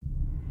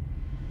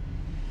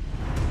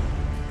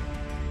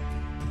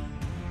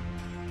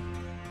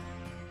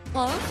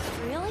Huh?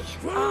 Really?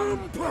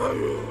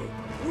 Vampire!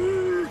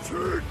 We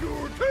take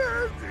your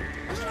candy!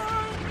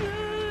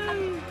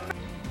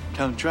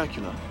 Count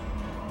Dracula.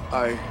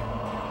 I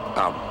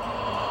am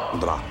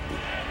Dracula.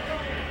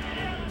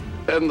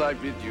 And I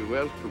bid you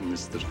welcome,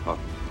 Mr.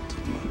 Hunt, to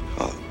my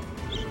house.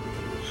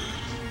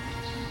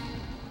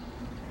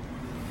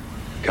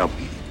 Come.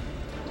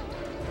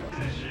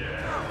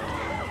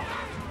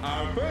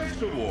 Our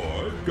first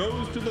award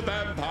goes to the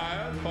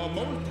vampires for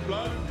most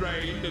blood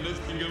drained in a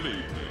single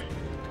evening.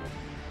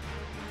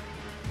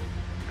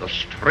 The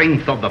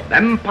strength of the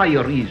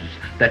vampire is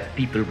that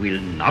people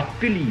will not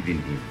believe in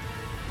him.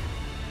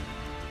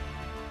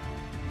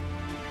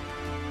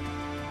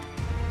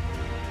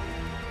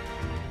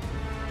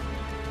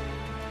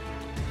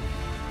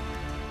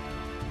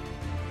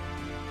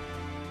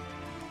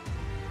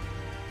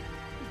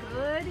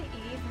 Good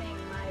evening,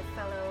 my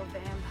fellow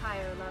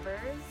vampire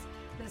lovers.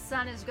 The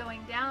sun is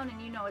going down,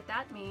 and you know what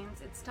that means.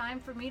 It's time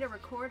for me to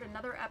record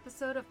another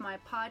episode of my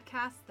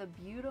podcast, The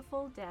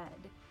Beautiful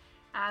Dead.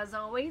 As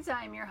always,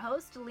 I'm your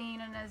host,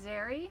 Lena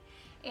Nazari,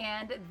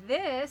 and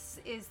this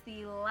is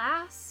the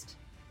last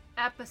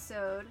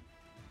episode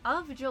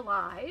of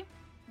July.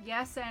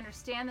 Yes, I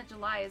understand that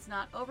July is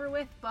not over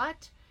with,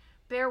 but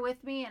bear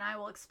with me and I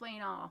will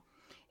explain all.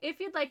 If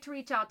you'd like to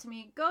reach out to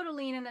me, go to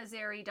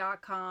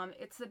lenanazari.com.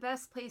 It's the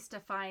best place to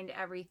find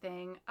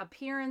everything.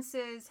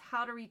 Appearances,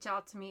 how to reach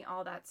out to me,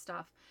 all that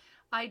stuff.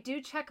 I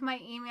do check my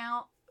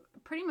email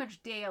pretty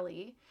much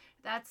daily.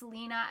 That's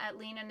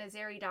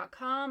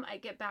lena@lenanazari.com. I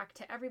get back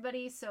to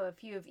everybody. So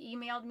if you have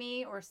emailed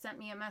me or sent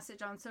me a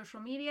message on social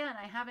media and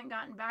I haven't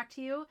gotten back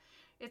to you,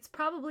 it's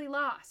probably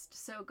lost.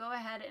 So go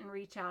ahead and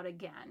reach out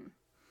again.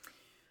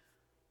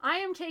 I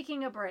am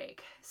taking a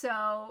break,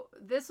 so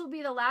this will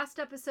be the last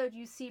episode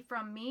you see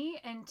from me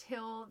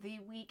until the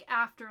week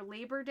after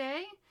Labor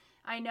Day.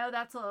 I know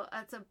that's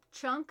a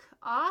chunk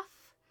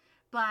off,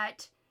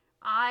 but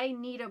I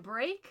need a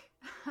break.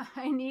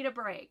 I need a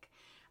break.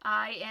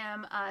 I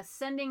am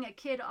sending a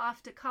kid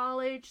off to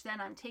college,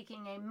 then I'm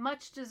taking a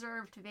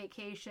much-deserved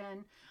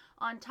vacation.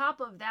 On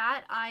top of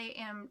that,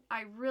 I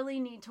really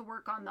need to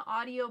work on the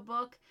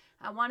audiobook.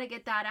 I want to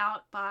get that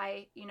out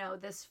by,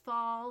 this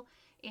fall.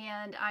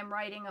 And I'm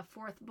writing a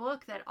fourth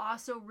book that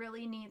also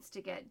really needs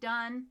to get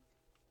done.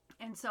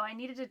 And so I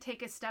needed to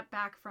take a step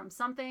back from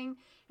something,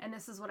 and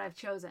this is what I've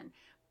chosen.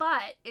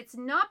 But it's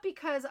not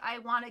because I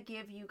want to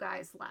give you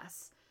guys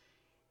less.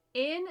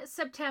 In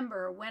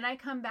September, when I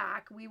come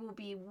back, we will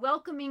be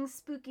welcoming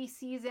spooky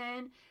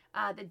season.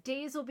 The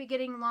days will be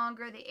getting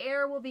longer. The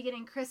air will be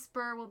getting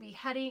crisper. We'll be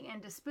heading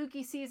into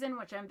spooky season,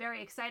 which I'm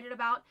very excited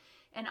about.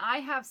 And I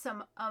have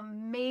some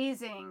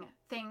amazing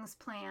things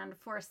planned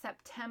for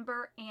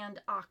September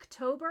and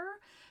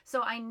October.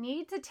 So I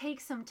need to take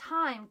some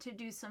time to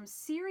do some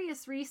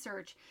serious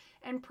research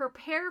and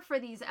prepare for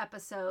these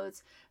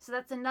episodes. So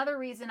that's another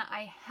reason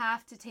I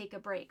have to take a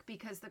break,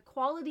 because the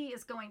quality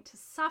is going to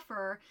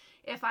suffer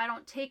if I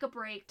don't take a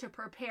break to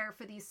prepare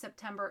for these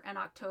September and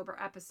October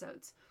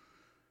episodes.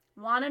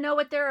 Want to know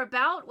what they're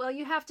about? Well,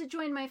 you have to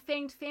join my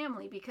Fanged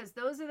family, because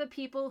those are the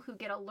people who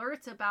get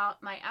alerts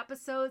about my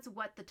episodes,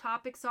 what the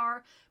topics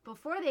are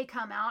before they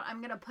come out. I'm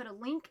going to put a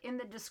link in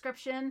the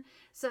description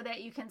so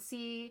that you can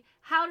see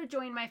how to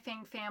join my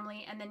Fanged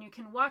family, and then you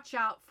can watch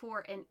out for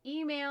an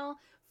email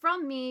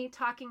from me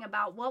talking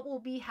about what will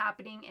be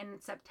happening in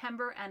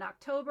September and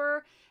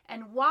October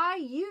and why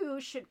you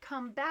should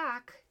come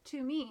back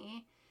to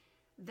me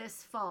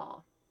this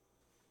fall.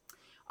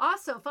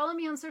 Also, follow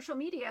me on social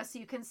media so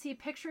you can see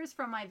pictures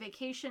from my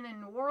vacation in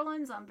New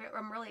Orleans. I'm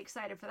really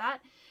excited for that,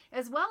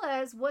 as well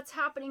as what's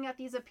happening at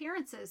these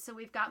appearances. So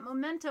we've got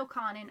Memento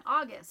Con in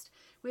August.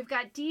 We've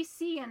got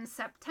DC in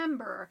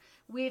September.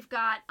 We've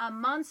got a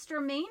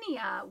Monster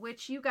Mania,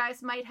 which you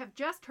guys might have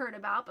just heard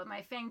about, but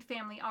my Fanged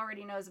family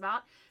already knows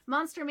about.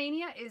 Monster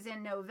Mania is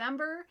in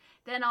November.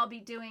 Then I'll be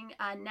doing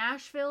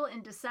Nashville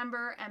in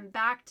December and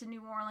back to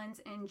New Orleans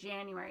in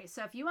January.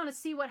 So if you want to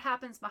see what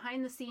happens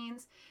behind the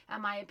scenes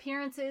at my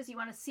appearances, you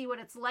want to see what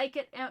it's like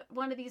at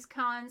one of these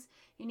cons,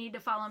 you need to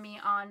follow me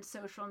on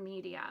social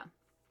media.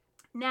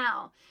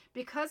 Now,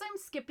 because I'm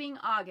skipping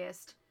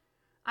August,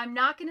 I'm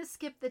not going to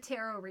skip the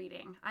tarot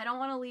reading. I don't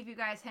want to leave you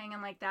guys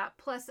hanging like that.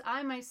 Plus,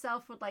 I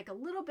myself would like a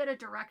little bit of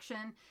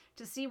direction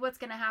to see what's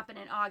going to happen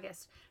in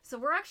August. So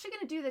we're actually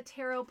going to do the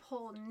tarot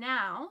poll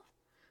now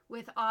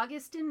with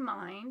August in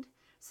mind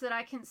so that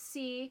I can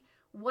see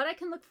what I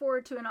can look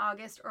forward to in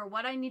August, or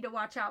what I need to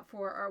watch out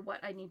for, or what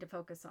I need to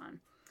focus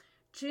on.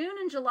 June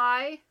and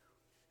July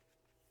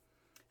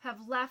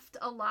have left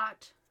a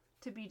lot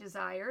to be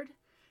desired.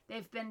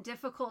 They've been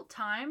difficult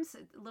times,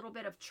 a little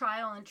bit of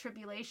trial and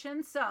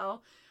tribulation.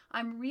 So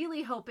I'm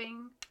really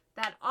hoping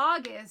that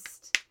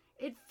August,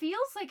 it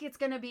feels like it's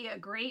going to be a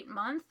great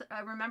month.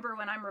 I remember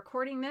when I'm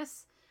recording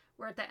this,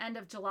 we're at the end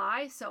of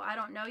July. So I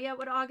don't know yet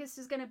what August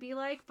is going to be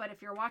like. But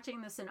if you're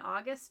watching this in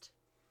August,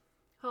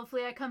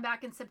 hopefully I come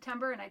back in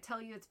September and I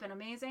tell you it's been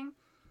amazing.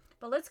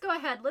 But let's go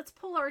ahead. Let's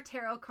pull our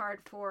tarot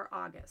card for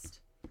August.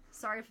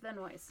 Sorry for the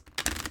noise.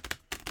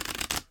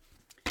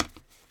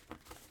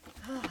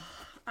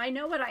 I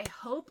know what I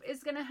hope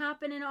is going to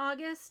happen in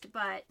August,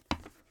 but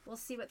we'll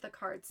see what the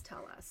cards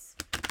tell us.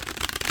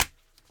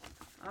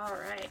 All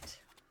right.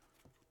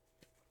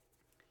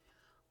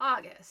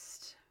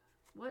 August.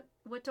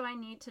 What do I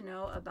need to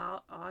know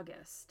about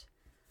August?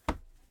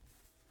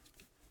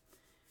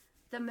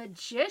 The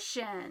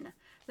Magician.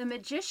 The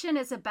Magician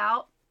is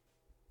about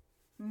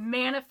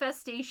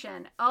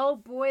manifestation. Oh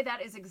boy,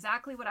 that is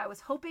exactly what I was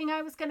hoping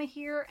I was going to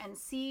hear and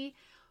see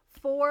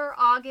for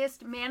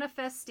August.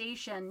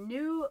 Manifestation,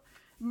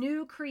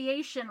 new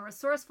creation,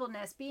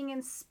 resourcefulness, being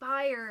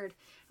inspired,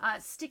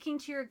 sticking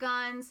to your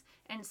guns,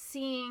 and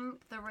seeing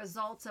the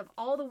results of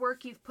all the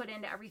work you've put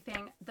into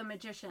everything. The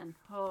Magician.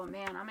 Oh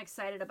man, I'm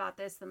excited about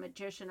this. The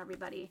Magician,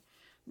 everybody.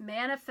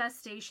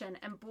 Manifestation.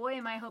 And boy,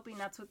 am I hoping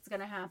that's what's going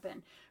to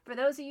happen. For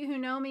those of you who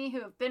know me,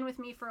 who have been with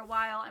me for a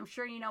while, I'm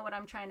sure you know what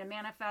I'm trying to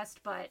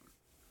manifest, but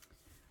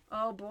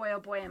oh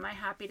boy, am I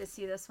happy to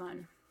see this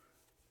one.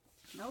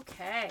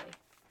 Okay.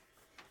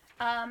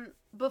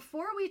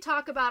 Before we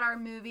talk about our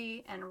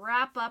movie and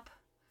wrap up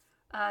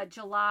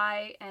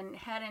July and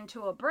head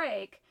into a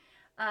break,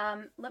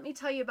 let me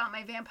tell you about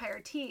my vampire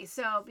tea.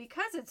 So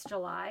because it's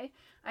July,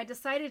 I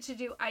decided to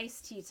do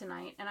iced tea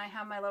tonight, and I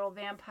have my little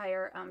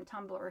vampire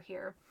tumbler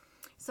here.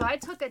 So I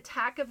took a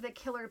tack of the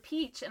Killer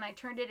Peach and I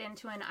turned it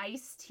into an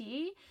iced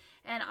tea,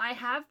 and I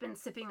have been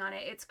sipping on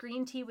it. It's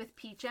green tea with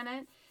peach in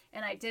it,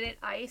 and I did it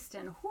iced,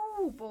 and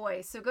whoo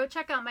boy. So go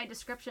check out my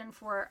description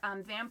for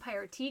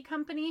Vampire Tea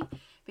Company,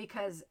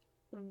 because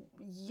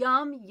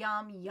yum,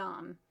 yum,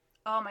 yum.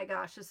 Oh my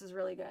gosh, this is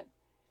really good.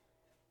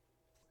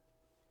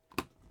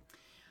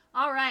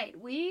 All right,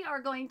 we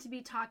are going to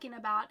be talking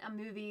about a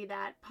movie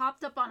that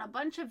popped up on a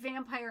bunch of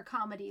vampire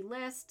comedy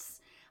lists.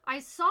 I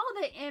saw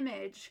the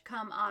image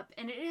come up,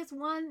 and it's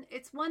one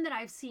that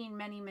I've seen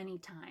many, many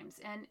times,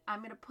 and I'm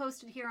going to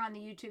post it here on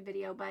the YouTube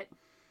video, but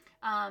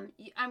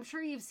I'm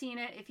sure you've seen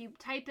it. If you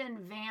type in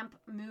Vamp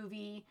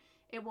movie,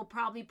 it will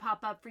probably pop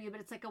up for you, but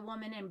it's like a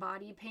woman in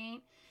body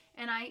paint.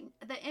 And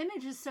the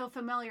image is so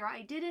familiar.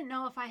 I didn't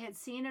know if I had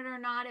seen it or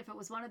not, if it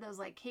was one of those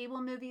like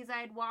cable movies I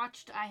had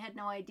watched. I had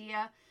no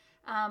idea.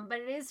 But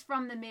it is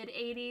from the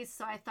mid-'80s,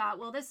 so I thought,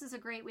 well, this is a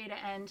great way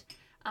to end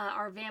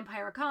our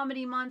vampire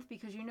comedy month,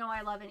 because you know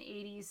I love an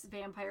 80s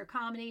vampire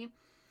comedy.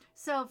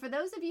 So for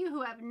those of you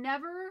who have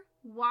never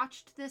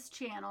watched this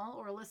channel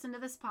or listened to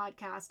this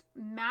podcast,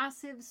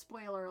 massive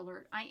spoiler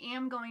alert. I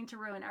am going to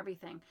ruin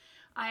everything.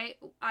 I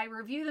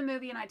review the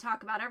movie and I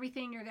talk about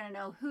everything. You're going to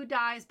know who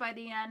dies by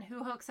the end,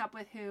 who hooks up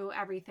with who,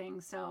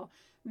 everything. So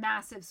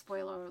massive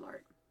spoiler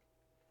alert.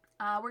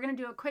 We're going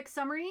to do a quick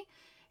summary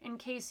in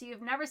case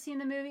you've never seen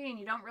the movie and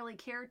you don't really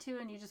care to,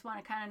 and you just want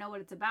to kind of know what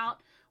it's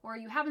about, or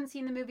you haven't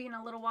seen the movie in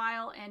a little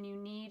while and you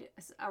need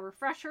a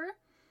refresher.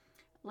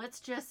 Let's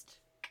just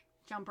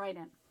jump right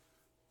in.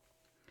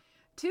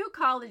 Two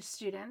college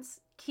students,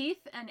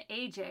 Keith and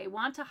AJ,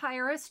 want to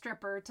hire a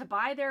stripper to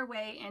buy their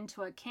way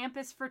into a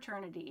campus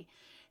fraternity.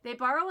 They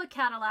borrow a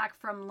Cadillac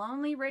from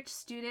lonely rich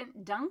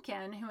student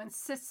Duncan, who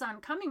insists on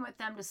coming with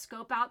them to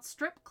scope out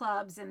strip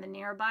clubs in the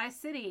nearby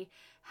city.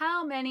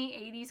 How many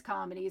 80s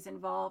comedies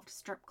involved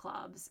strip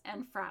clubs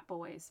and frat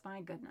boys?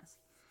 My goodness.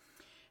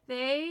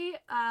 They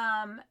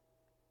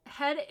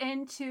head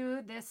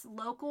into this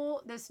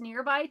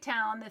nearby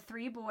town, the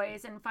three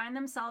boys, and find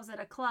themselves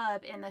at a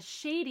club in the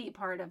shady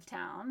part of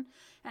town.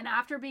 And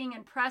after being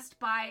impressed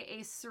by a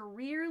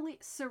surreally,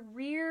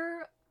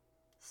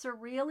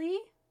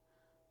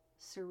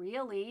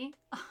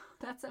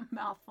 that's a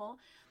mouthful,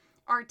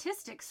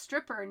 artistic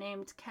stripper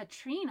named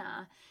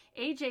Katrina,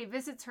 AJ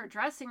visits her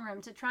dressing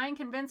room to try and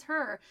convince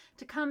her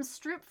to come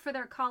strip for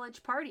their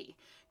college party.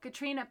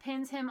 Katrina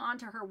pins him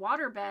onto her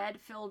waterbed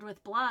filled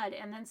with blood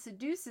and then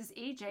seduces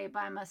AJ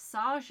by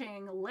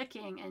massaging,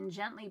 licking, and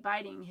gently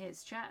biting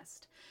his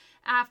chest.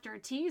 After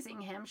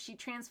teasing him, she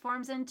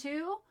transforms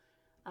into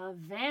a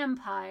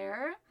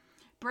vampire,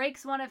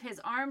 breaks one of his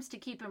arms to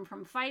keep him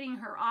from fighting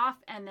her off,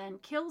 and then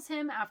kills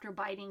him after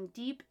biting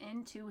deep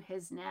into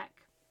his neck.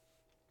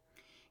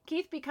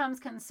 Keith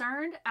becomes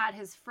concerned at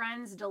his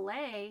friend's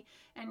delay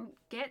and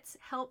gets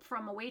help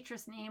from a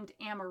waitress named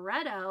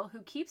Amaretto,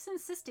 who keeps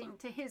insisting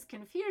to his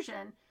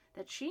confusion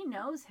that she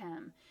knows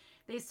him.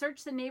 They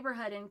search the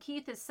neighborhood, and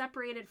Keith is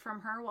separated from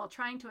her while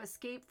trying to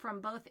escape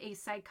from both a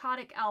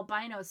psychotic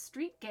albino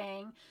street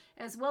gang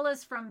as well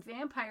as from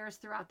vampires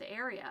throughout the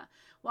area.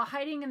 While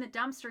hiding in the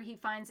dumpster, he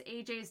finds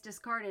AJ's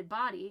discarded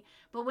body,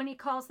 but when he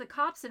calls the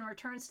cops and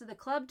returns to the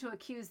club to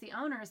accuse the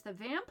owners, the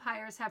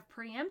vampires have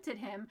preempted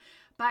him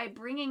by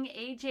bringing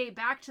AJ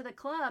back to the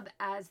club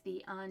as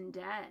the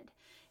undead.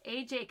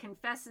 AJ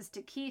confesses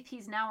to Keith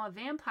he's now a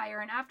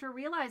vampire, and after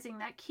realizing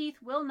that Keith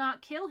will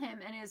not kill him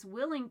and is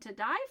willing to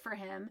die for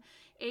him,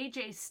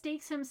 AJ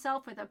stakes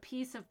himself with a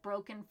piece of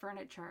broken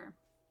furniture.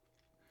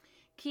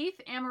 Keith,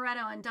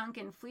 Amaretto, and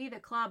Duncan flee the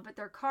club, but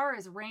their car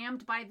is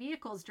rammed by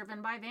vehicles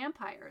driven by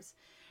vampires.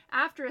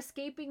 After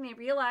escaping, they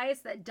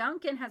realize that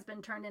Duncan has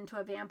been turned into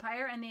a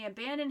vampire and they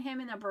abandon him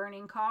in a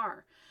burning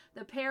car.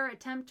 The pair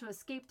attempt to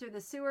escape through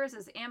the sewers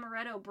as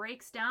Amaretto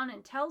breaks down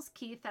and tells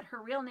Keith that her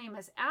real name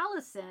is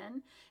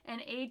Allison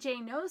and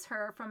AJ knows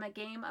her from a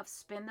game of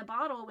Spin the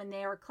Bottle when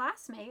they were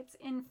classmates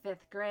in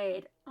 5th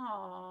grade.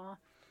 Aww.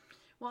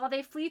 While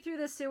they flee through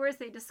the sewers,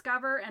 they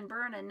discover and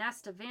burn a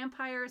nest of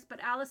vampires,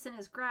 but Allison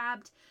is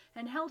grabbed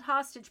and held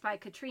hostage by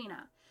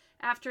Katrina.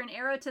 After an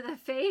arrow to the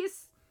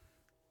face...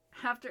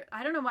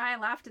 I don't know why I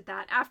laughed at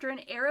that. After an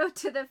arrow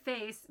to the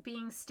face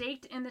being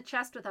staked in the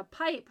chest with a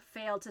pipe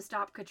failed to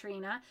stop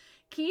Katrina,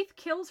 Keith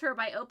kills her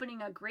by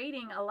opening a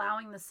grating,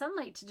 allowing the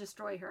sunlight to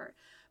destroy her.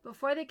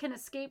 Before they can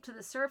escape to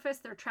the surface,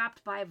 they're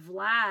trapped by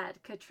Vlad,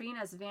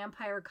 Katrina's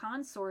vampire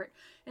consort,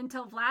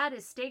 until Vlad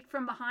is staked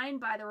from behind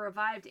by the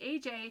revived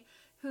AJ,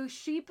 who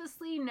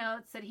sheepishly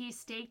notes that he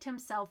staked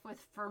himself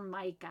with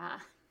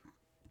Formica.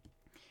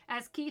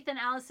 As Keith and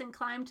Allison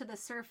climb to the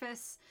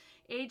surface,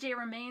 AJ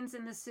remains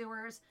in the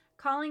sewers,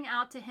 calling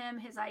out to him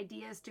his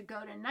ideas to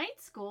go to night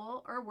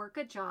school or work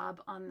a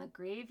job on the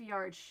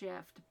graveyard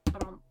shift.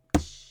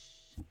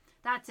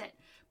 That's it.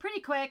 Pretty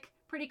quick.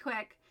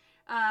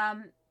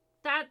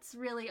 That's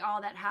really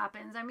all that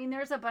happens. I mean,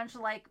 there's a bunch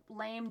of like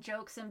lame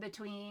jokes in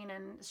between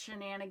and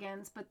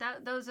shenanigans, but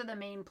those are the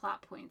main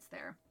plot points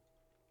there.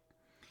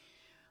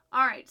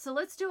 All right, so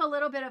let's do a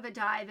little bit of a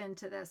dive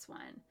into this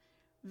one.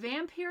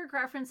 Vampiric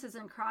references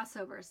and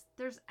crossovers.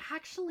 There's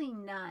actually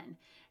none.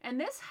 And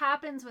this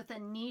happens with a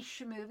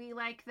niche movie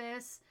like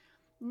this.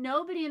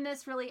 Nobody in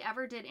this really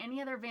ever did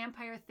any other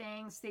vampire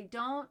things. They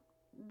don't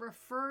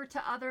refer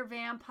to other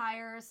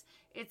vampires.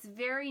 It's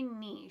very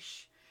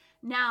niche.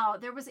 Now,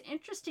 there was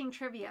interesting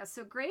trivia.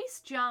 So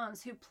Grace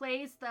Jones, who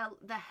plays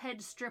the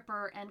head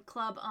stripper and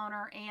club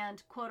owner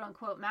and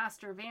quote-unquote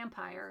master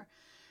vampire,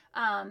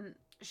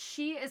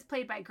 she is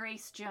played by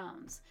Grace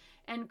Jones.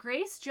 And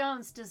Grace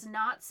Jones does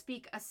not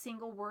speak a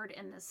single word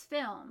in this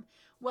film.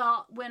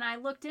 Well, when I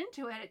looked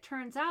into it, it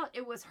turns out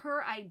it was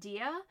her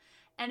idea,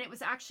 and it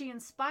was actually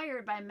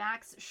inspired by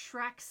Max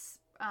Schreck's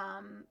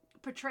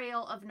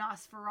portrayal of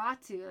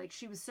Nosferatu. Like,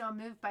 she was so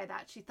moved by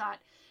that. She thought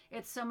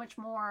it's so much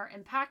more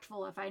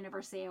impactful if I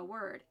never say a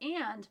word.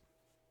 And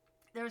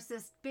there's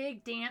this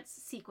big dance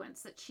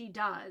sequence that she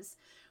does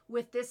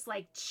with this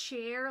like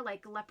chair,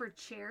 like leopard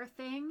chair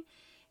thing.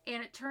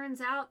 And it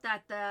turns out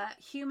that the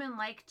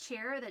human-like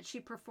chair that she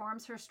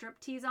performs her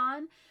striptease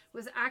on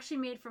was actually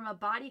made from a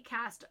body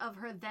cast of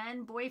her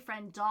then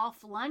boyfriend,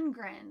 Dolph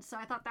Lundgren. So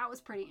I thought that was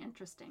pretty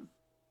interesting.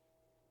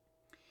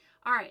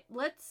 All right,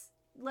 let's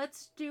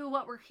do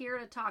what we're here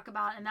to talk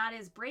about, and that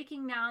is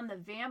breaking down the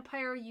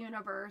vampire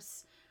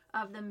universe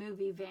of the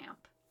movie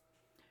Vamp.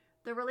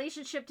 The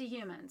relationship to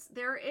humans.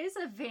 There is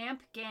a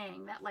vamp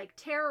gang that like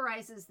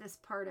terrorizes this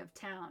part of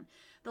town.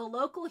 The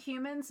local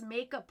humans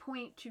make a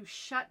point to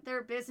shut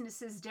their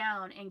businesses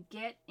down and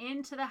get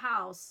into the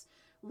house,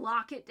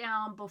 lock it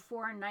down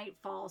before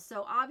nightfall.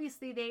 So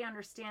obviously they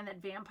understand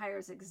that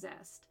vampires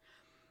exist.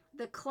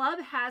 The club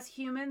has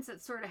humans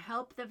that sort of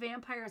help the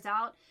vampires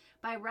out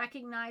by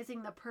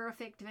recognizing the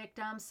perfect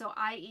victim. So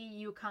i.e.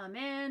 you come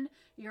in,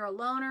 you're a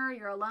loner,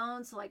 you're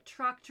alone. So like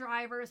truck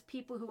drivers,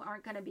 people who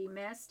aren't going to be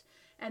missed.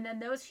 And then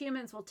those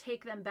humans will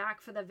take them back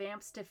for the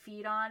vamps to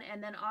feed on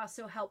and then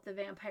also help the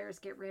vampires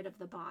get rid of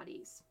the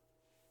bodies.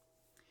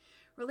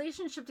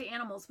 Relationship to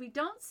animals. We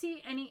don't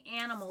see any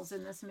animals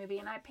in this movie,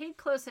 and I paid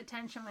close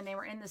attention when they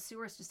were in the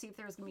sewers to see if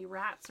there was going to be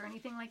rats or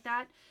anything like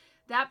that.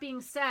 That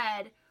being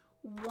said,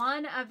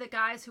 one of the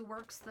guys who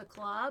works the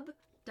club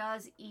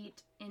does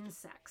eat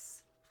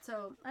insects.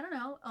 So, I don't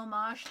know,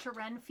 homage to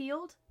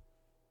Renfield?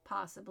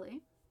 Possibly.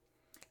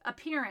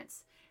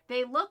 Appearance.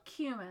 They look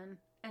human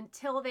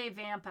until they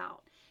vamp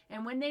out.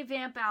 And when they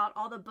vamp out,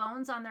 all the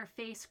bones on their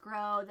face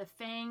grow, the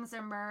fangs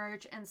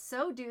emerge, and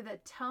so do the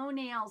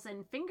toenails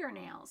and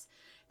fingernails.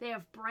 They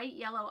have bright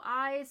yellow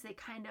eyes. They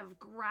kind of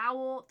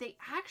growl. They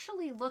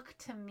actually look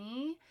to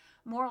me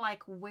more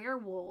like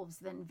werewolves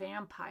than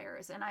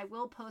vampires. And I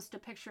will post a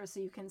picture so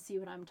you can see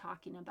what I'm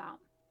talking about.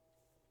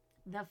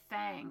 The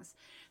fangs.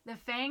 The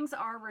fangs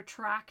are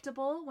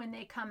retractable when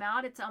they come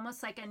out. It's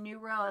almost like a new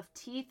row of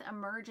teeth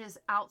emerges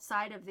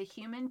outside of the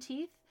human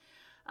teeth.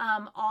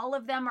 All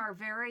of them are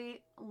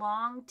very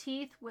long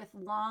teeth with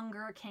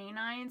longer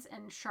canines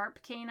and sharp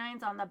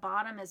canines on the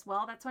bottom as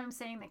well. That's why I'm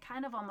saying they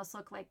kind of almost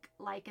look like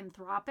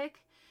lycanthropic.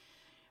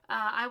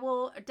 I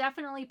will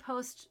definitely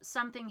post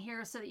something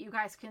here so that you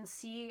guys can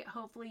see.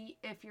 Hopefully,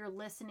 if you're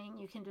listening,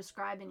 you can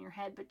describe in your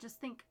head, but just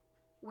think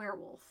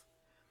werewolf.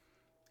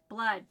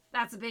 Blood.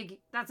 That's a big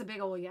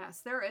old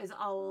yes. There is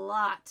a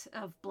lot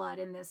of blood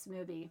in this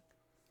movie.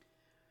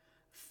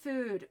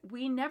 Food.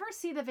 We never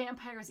see the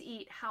vampires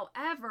eat.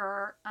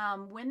 However,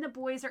 when the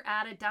boys are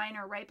at a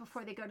diner right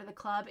before they go to the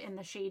club in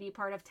the shady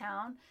part of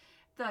town,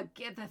 the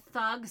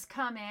thugs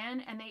come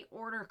in and they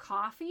order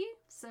coffee.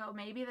 So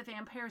maybe the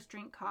vampires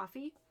drink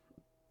coffee.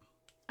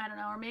 I don't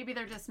know. Or maybe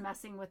they're just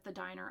messing with the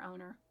diner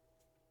owner.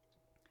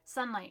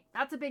 Sunlight.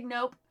 That's a big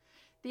nope.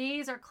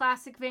 These are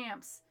classic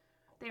vamps.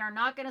 They are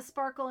not going to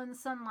sparkle in the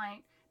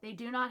sunlight. They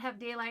do not have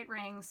daylight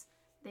rings.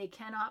 They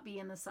cannot be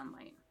in the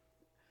sunlight.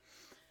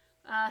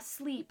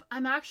 Sleep.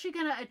 I'm actually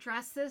going to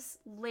address this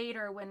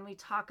later when we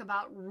talk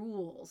about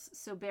rules,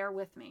 so bear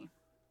with me.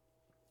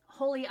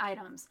 Holy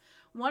items.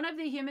 One of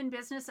the human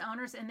business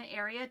owners in the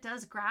area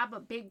does grab a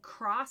big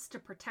cross to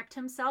protect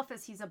himself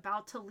as he's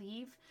about to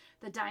leave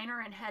the diner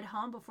and head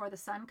home before the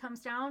sun comes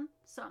down,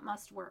 so it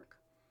must work.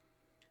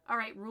 All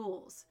right,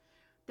 rules.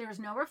 There's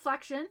no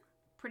reflection,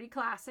 pretty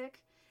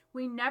classic.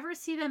 We never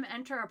see them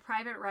enter a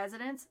private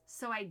residence,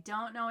 so I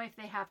don't know if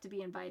they have to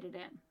be invited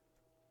in.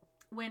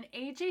 When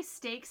AJ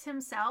stakes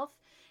himself,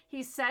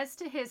 he says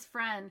to his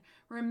friend,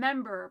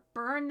 remember,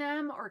 burn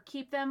them or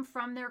keep them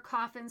from their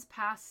coffins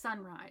past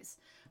sunrise.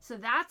 So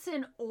that's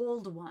an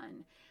old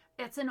one.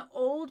 It's an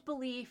old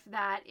belief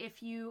that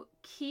if you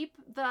keep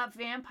the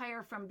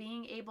vampire from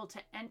being able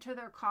to enter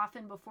their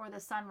coffin before the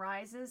sun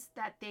rises,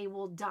 that they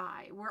will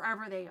die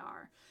wherever they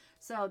are.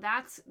 So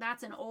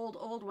that's an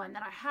old one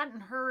that I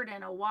hadn't heard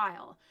in a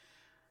while.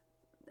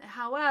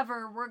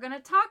 However, we're going to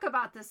talk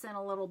about this in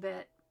a little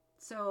bit.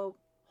 So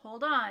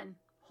hold on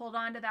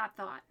to that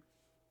thought.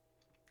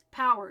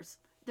 Powers.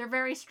 They're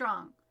very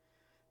strong.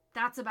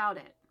 That's about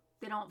it.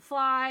 They don't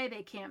fly.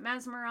 They can't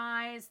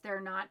mesmerize.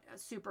 They're not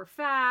super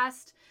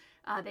fast.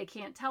 They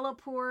can't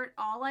teleport.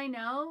 All I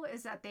know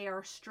is that they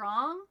are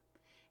strong.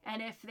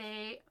 And if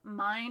they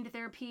mind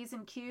their P's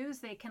and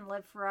Q's, they can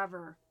live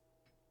forever.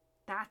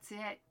 That's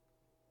it.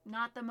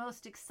 Not the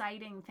most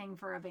exciting thing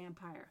for a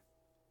vampire.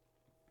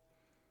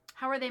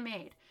 How are they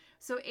made?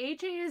 So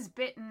AJ is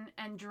bitten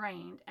and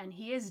drained, and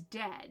he is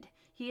dead.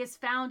 He is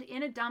found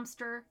in a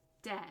dumpster,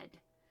 dead.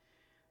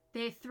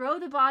 They throw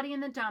the body in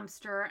the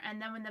dumpster, and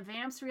then when the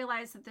vamps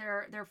realize that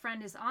their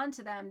friend is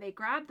onto them, they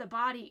grab the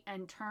body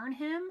and turn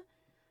him,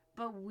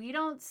 but we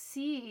don't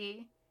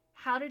see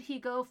how did he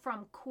go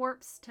from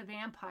corpse to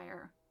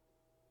vampire.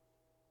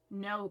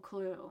 No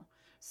clue.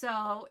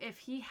 So if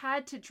he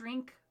had to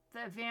drink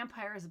the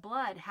vampire's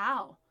blood,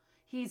 how?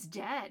 He's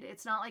dead.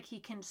 It's not like he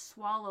can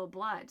swallow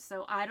blood.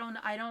 So I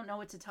don't know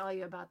what to tell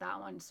you about that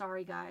one.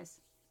 Sorry,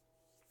 guys.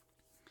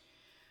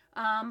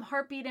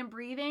 Heartbeat and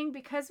breathing,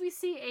 because we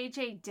see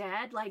AJ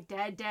dead, like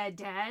dead,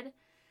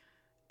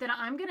 then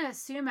I'm going to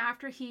assume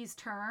after he's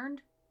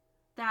turned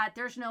that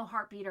there's no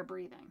heartbeat or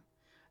breathing.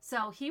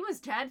 So he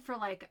was dead for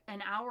like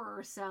an hour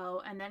or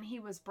so, and then he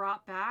was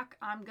brought back.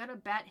 I'm going to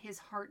bet his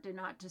heart did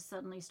not just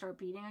suddenly start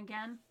beating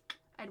again.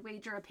 I'd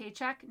wager a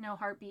paycheck, no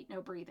heartbeat,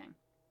 no breathing.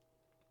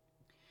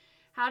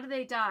 How do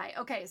they die?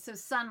 Okay, so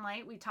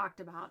sunlight we talked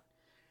about.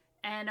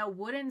 And a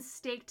wooden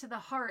stake to the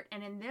heart.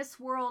 And in this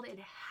world, it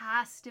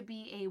has to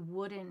be a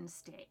wooden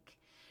stake.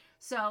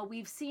 So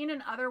we've seen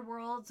in other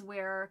worlds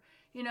where,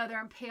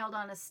 they're impaled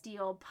on a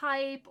steel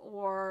pipe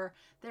or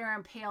they're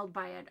impaled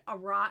by a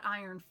wrought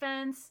iron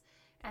fence.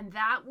 And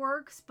that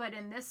works. But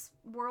in this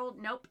world,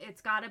 nope,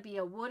 it's got to be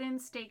a wooden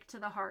stake to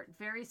the heart.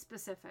 Very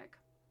specific.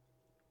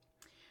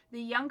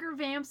 The younger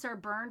vamps are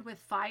burned with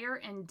fire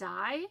and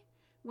die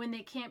when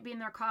they can't be in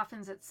their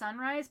coffins at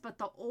sunrise, but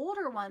the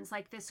older ones,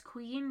 like this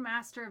Queen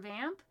Master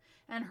Vamp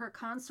and her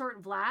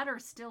consort Vlad, are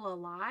still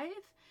alive,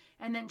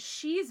 and then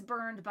she's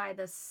burned by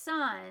the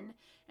sun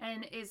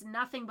and is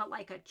nothing but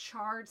like a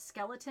charred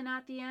skeleton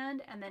at the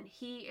end, and then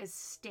he is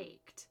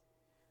staked.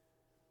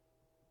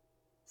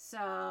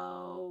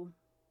 So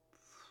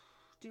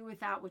do with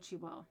that what you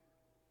will.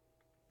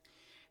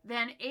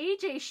 Then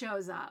AJ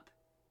shows up,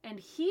 and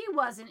he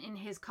wasn't in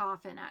his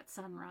coffin at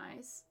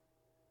sunrise.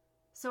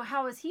 So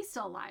how is he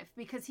still alive?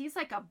 Because he's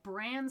like a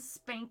brand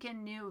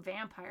spanking new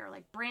vampire,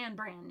 like brand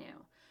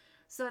new.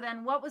 So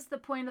then what was the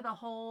point of the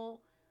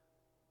whole,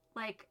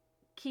 like,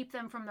 keep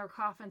them from their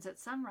coffins at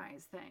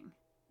sunrise thing?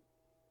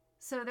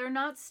 So they're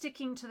not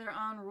sticking to their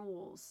own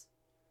rules.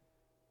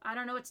 I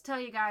don't know what to tell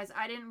you guys.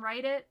 I didn't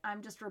write it.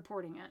 I'm just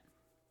reporting it.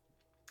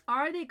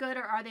 Are they good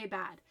or are they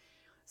bad?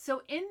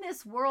 So in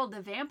this world,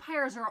 the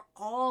vampires are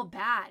all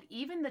bad.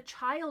 Even the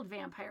child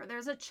vampire.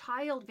 There's a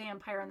child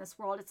vampire in this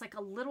world. It's like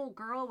a little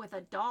girl with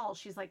a doll.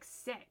 She's like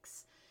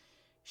 6.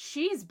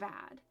 She's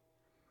bad.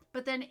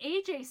 But then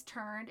AJ's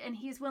turned and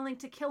he's willing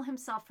to kill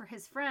himself for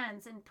his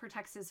friends and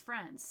protects his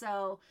friends.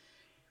 So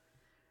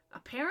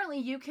apparently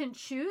you can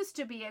choose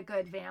to be a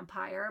good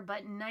vampire,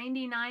 but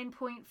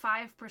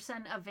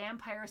 99.5% of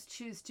vampires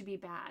choose to be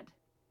bad.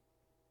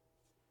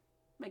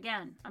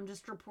 Again, I'm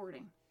just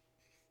reporting.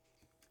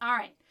 All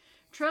right.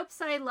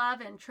 Tropes I love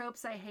and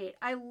tropes I hate.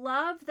 I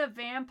love the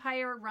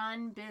vampire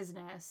run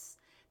business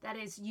that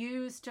is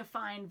used to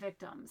find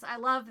victims. I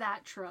love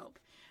that trope.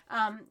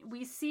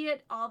 We see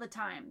it all the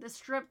time. The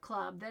strip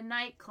club, the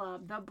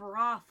nightclub, the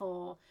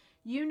brothel.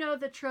 You know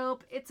the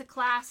trope. It's a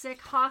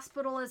classic.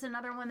 Hospital is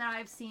another one that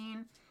I've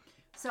seen.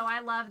 So I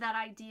love that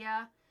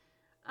idea.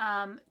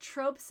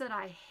 Tropes that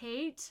I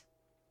hate.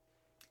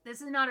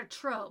 This is not a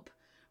trope,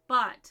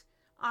 but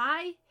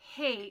I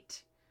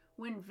hate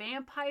when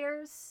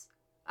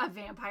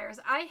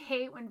I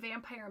hate when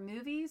vampire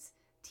movies,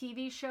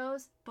 TV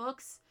shows,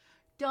 books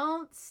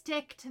don't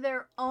stick to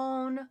their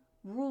own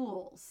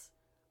rules.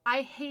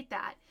 I hate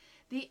that.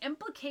 The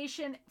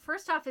implication,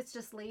 first off, it's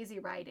just lazy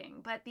writing,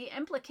 but the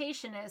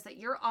implication is that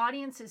your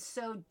audience is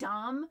so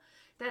dumb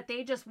that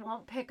they just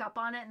won't pick up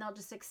on it and they'll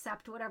just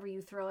accept whatever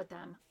you throw at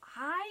them.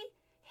 I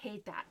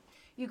hate that.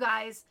 You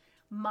guys,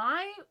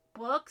 my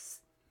books,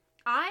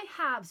 I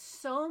have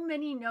so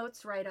many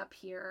notes right up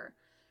here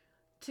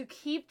to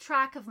keep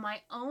track of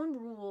my own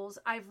rules.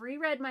 I've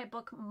reread my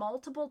book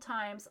multiple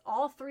times,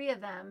 all 3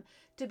 of them,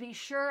 to be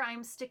sure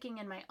I'm sticking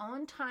in my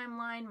own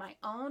timeline, my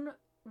own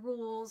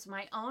rules,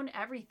 my own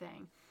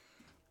everything.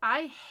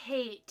 I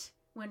hate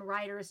when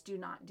writers do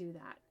not do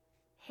that.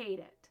 Hate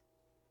it.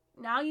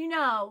 Now you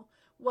know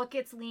what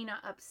gets Lena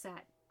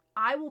upset.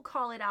 I will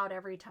call it out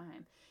every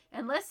time.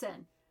 And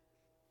listen,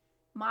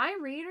 my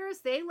readers,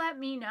 they let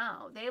me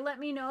know. They let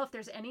me know if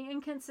there's any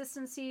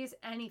inconsistencies,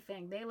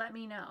 anything. They let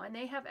me know. And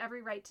they have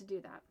every right to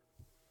do that.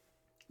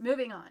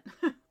 Moving on.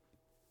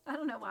 I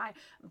don't know why.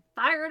 I'm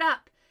fired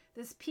up.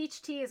 This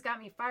peach tea has got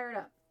me fired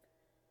up.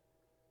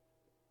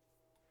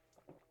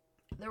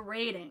 The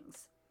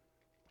ratings.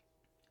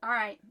 All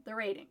right, the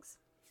ratings.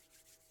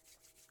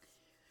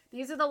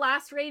 These are the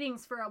last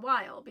ratings for a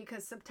while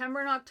because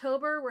September and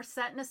October, we're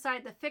setting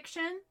aside the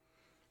fiction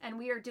and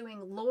we are doing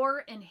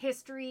lore and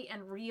history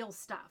and real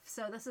stuff.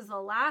 So this is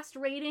the last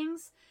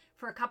ratings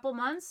for a couple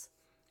months.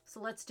 So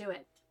let's do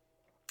it.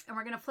 And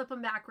we're going to flip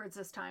them backwards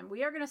this time.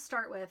 We are going to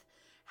start with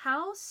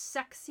how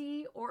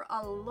sexy or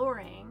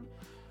alluring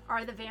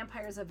are the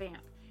vampires of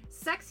Vamp?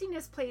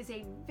 Sexiness plays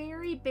a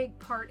very big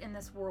part in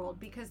this world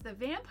because the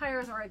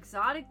vampires are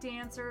exotic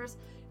dancers.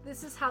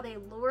 This is how they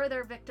lure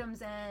their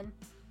victims in,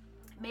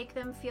 make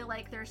them feel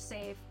like they're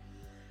safe.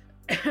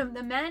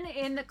 The men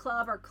in the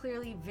club are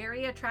clearly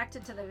very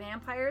attracted to the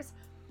vampires,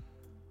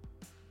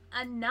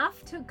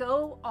 enough to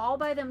go all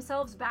by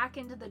themselves back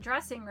into the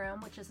dressing room,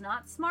 which is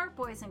not smart,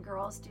 boys and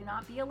girls. Do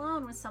not be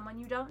alone with someone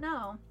you don't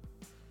know.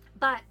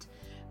 But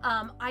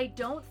I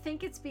don't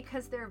think it's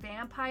because they're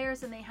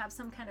vampires and they have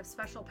some kind of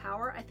special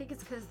power. I think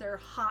it's because they're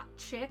hot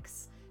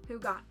chicks who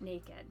got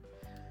naked.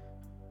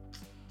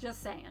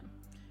 Just saying.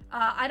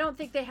 I don't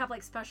think they have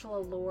like special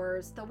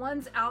allures. The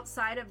ones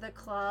outside of the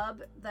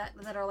club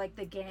that are like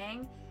the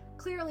gang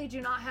clearly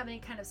do not have any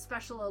kind of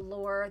special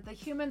allure. The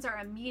humans are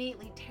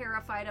immediately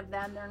terrified of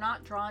them. They're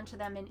not drawn to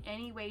them in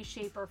any way,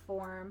 shape, or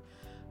form.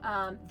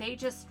 They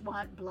just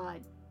want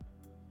blood.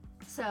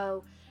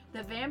 So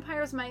the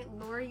vampires might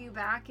lure you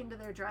back into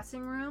their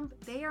dressing room.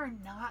 They are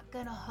not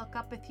going to hook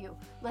up with you.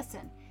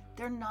 Listen,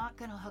 they're not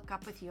going to hook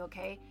up with you,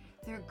 okay?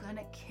 They're going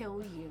to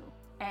kill you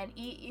and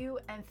eat you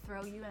and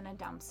throw you in a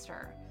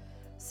dumpster.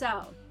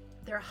 So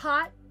they're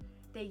hot.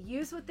 They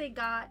use what they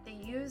got. They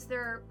use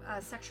their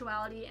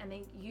sexuality and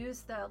they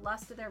use the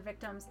lust of their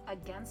victims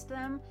against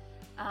them.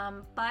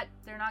 But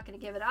they're not going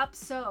to give it up.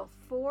 So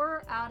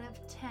 4 out of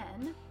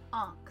 10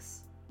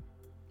 onks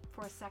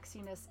for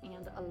sexiness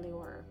and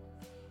allure.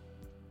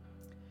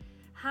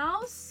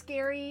 How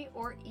scary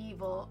or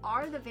evil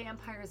are the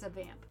vampires of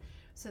Vamp?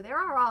 So there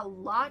are a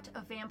lot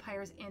of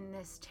vampires in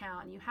this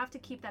town. You have to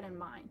keep that in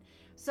mind.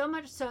 So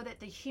much so that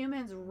the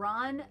humans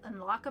run and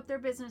lock up their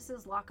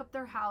businesses, lock up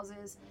their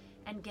houses,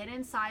 and get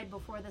inside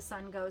before the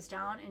sun goes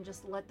down and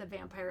just let the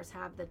vampires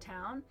have the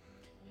town.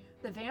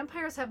 The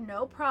vampires have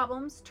no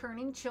problems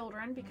turning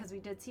children because we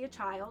did see a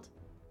child.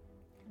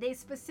 They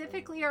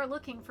specifically are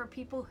looking for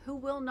people who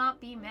will not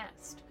be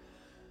missed.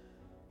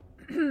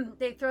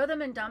 They throw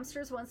them in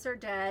dumpsters once they're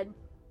dead.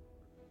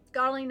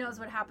 God only knows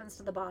what happens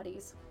to the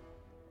bodies.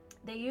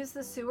 They use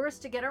the sewers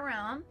to get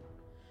around.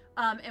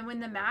 And when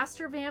the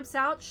master vamps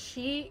out,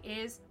 she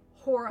is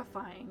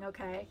horrifying,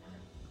 okay?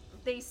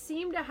 They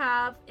seem to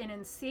have an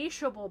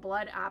insatiable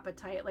blood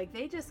appetite. Like,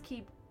 they just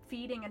keep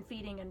feeding and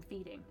feeding and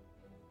feeding.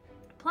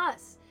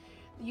 Plus,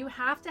 you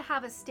have to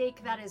have a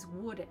stake that is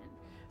wooden.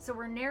 So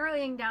we're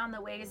narrowing down the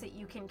ways that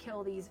you can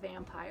kill these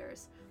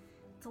vampires.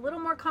 It's a little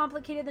more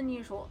complicated than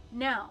usual.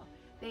 Now,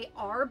 they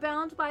are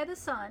bound by the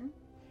sun,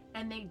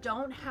 and they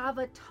don't have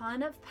a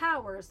ton of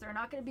powers. They're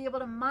not going to be able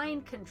to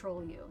mind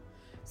control you.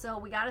 So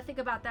we got to think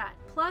about that.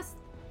 Plus,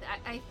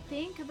 I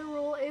think the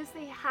rule is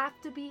they have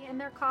to be in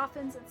their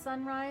coffins at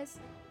sunrise,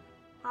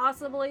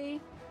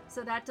 possibly.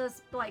 So that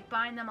does like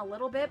bind them a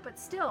little bit, but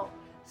still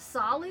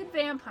solid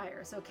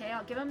vampires. Okay,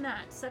 I'll give them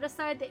that. Set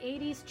aside the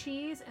 80s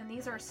cheese, and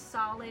these are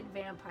solid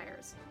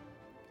vampires.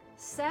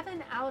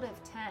 7 out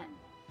of 10.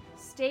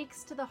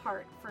 Stakes to the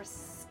heart for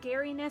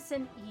scariness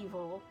and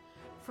evil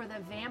for the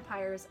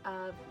vampires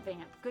of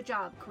Vamp. Good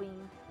job,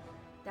 Queen.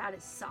 That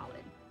is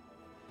solid.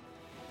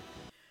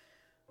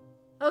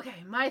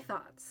 Okay, my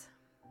thoughts.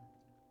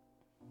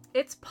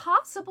 It's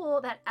possible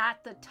that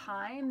at the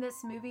time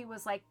this movie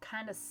was like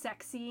kind of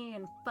sexy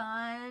and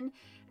fun,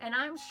 and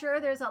I'm sure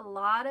there's a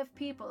lot of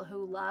people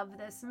who love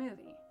this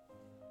movie.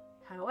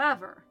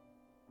 However,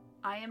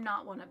 I am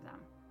not one of them.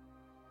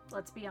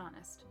 Let's be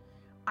honest.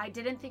 I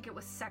didn't think it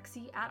was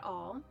sexy at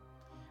all.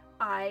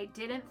 I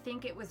didn't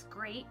think it was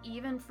great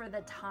even for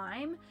the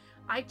time.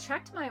 I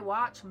checked my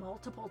watch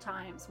multiple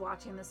times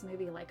watching this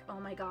movie, like, oh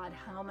my God,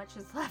 how much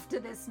is left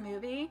of this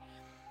movie?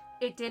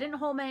 It didn't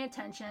hold my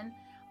attention.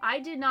 I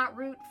did not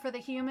root for the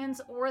humans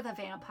or the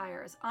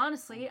vampires.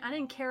 Honestly, I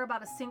didn't care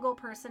about a single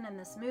person in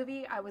this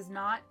movie. I was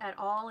not at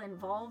all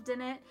involved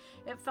in it.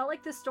 It felt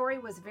like the story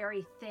was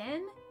very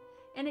thin,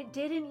 and it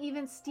didn't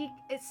even stick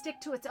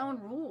to its own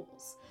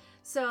rules.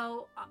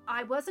 So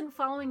I wasn't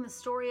following the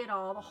story at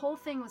all. The whole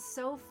thing was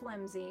so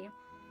flimsy.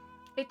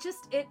 It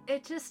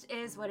just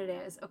is what it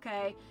is,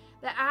 okay?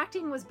 The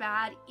acting was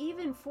bad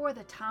even for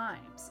the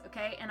times,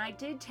 okay? And I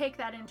did take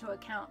that into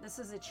account. This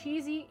is a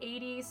cheesy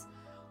 80s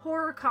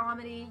horror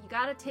comedy. You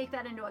got to take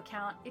that into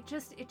account. It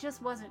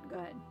just wasn't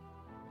good.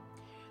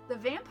 The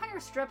Vampire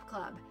Strip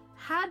Club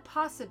had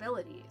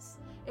possibilities.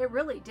 It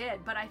really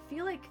did, but I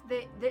feel like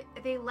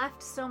they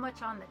left so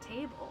much on the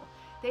table.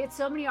 They had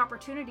so many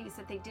opportunities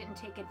that they didn't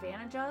take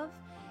advantage of.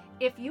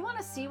 If you want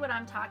to see what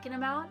I'm talking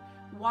about,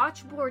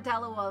 watch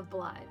Bordello of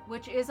Blood,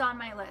 which is on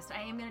my list.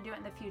 I am going to do it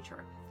in the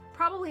future.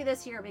 Probably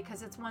this year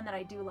because it's one that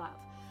I do love.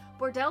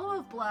 Bordello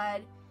of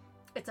Blood,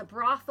 it's a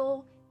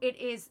brothel.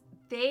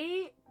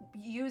 They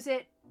use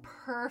it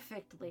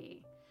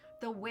perfectly.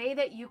 The way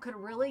that you could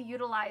really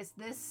utilize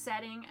this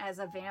setting as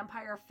a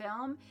vampire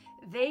film,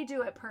 they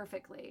do it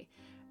perfectly.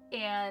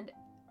 And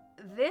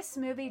this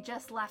movie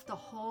just left a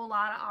whole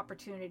lot of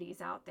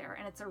opportunities out there,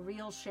 and it's a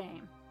real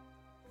shame.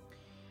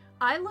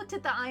 I looked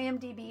at the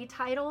IMDb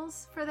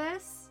titles for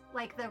this,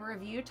 like the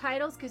review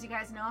titles, because you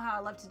guys know how I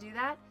love to do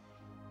that.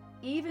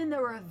 Even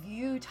the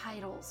review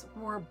titles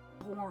were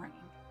boring,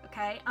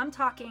 okay? I'm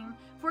talking,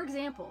 for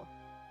example,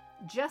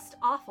 just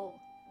awful,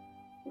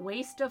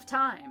 waste of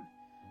time,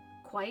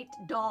 quite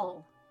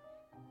dull.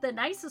 The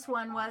nicest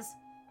one was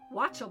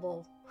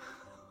watchable.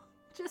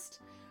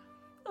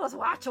 It was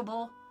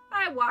watchable.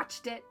 I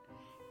watched it.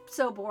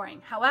 So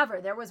boring.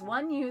 However, there was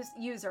one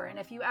user, and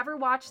if you ever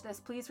watch this,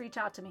 please reach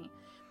out to me.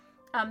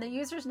 The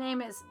user's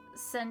name is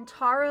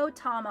Centauro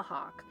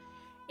Tomahawk,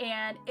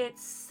 and it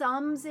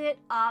sums it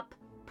up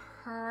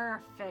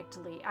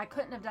perfectly. I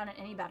couldn't have done it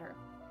any better.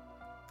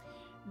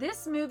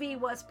 This movie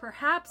was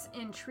perhaps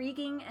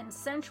intriguing and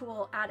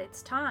sensual at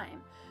its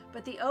time,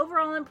 but the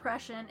overall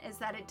impression is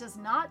that it does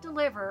not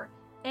deliver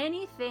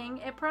anything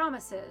it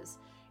promises.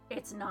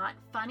 It's not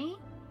funny,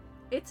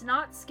 it's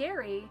not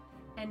scary,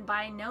 and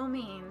by no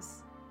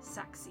means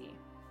sexy.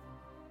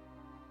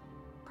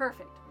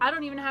 Perfect. I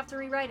don't even have to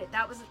rewrite it.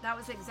 That was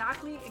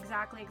exactly.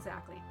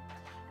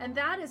 And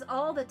that is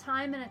all the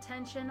time and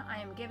attention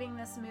I am giving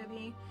this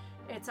movie.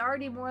 It's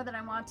already more than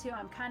I want to.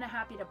 I'm kind of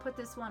happy to put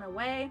this one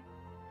away.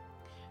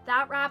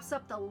 That wraps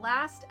up the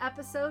last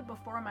episode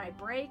before my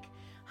break.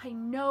 I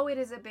know it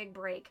is a big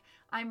break.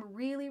 I'm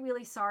really,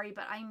 really sorry,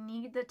 but I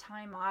need the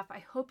time off. I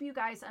hope you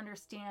guys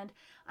understand.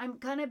 I'm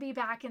gonna be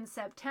back in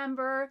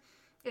September.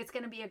 It's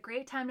going to be a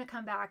great time to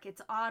come back. It's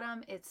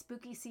autumn. It's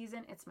spooky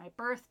season. It's my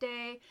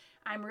birthday.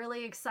 I'm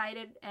really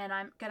excited, and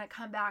I'm going to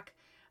come back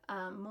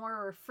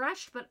more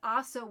refreshed, but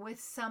also with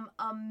some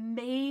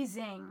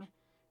amazing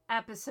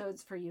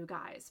episodes for you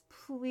guys.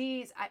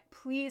 Please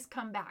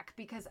come back,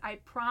 because I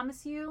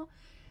promise you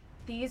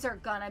these are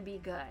going to be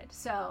good.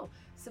 So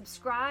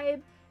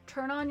subscribe,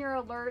 turn on your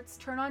alerts,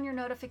 turn on your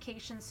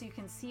notifications so you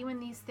can see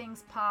when these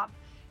things pop.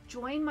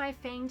 Join my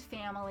Fanged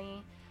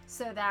family,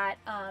 so that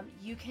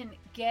you can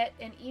get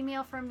an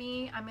email from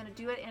me. I'm going to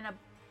do it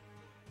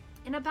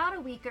in about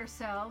a week or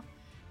so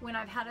when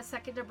I've had a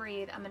second to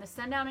breathe. I'm going to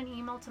send out an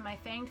email to my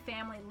Fanged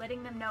family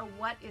letting them know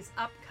what is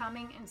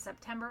upcoming in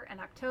September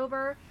and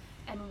October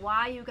and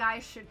why you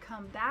guys should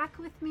come back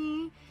with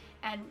me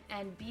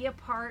and be a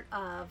part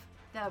of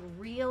the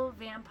real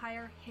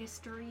vampire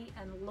history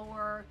and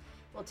lore.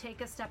 We'll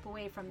take a step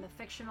away from the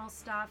fictional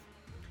stuff.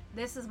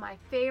 This is my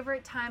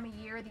favorite time of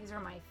year. These are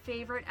my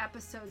favorite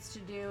episodes to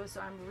do. So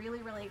I'm really,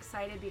 really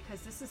excited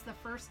because this is the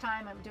first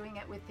time I'm doing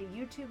it with the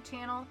YouTube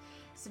channel.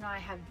 So now I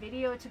have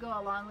video to go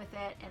along with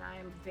it, and I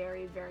am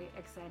very, very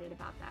excited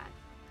about that.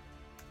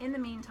 In the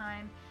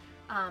meantime,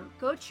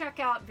 go check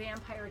out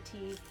Vampire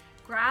Tea.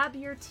 Grab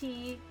your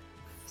tea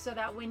so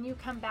that when you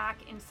come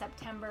back in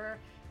September,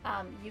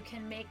 you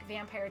can make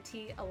Vampire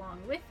Tea along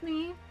with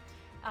me.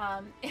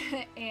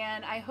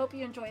 And I hope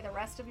you enjoy the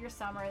rest of your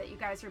summer, that you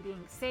guys are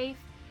being safe.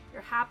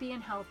 You're happy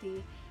and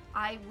healthy.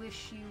 I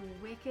wish you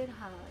wicked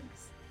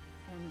hugs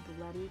and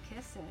bloody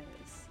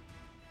kisses.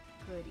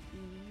 Good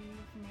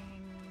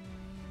evening.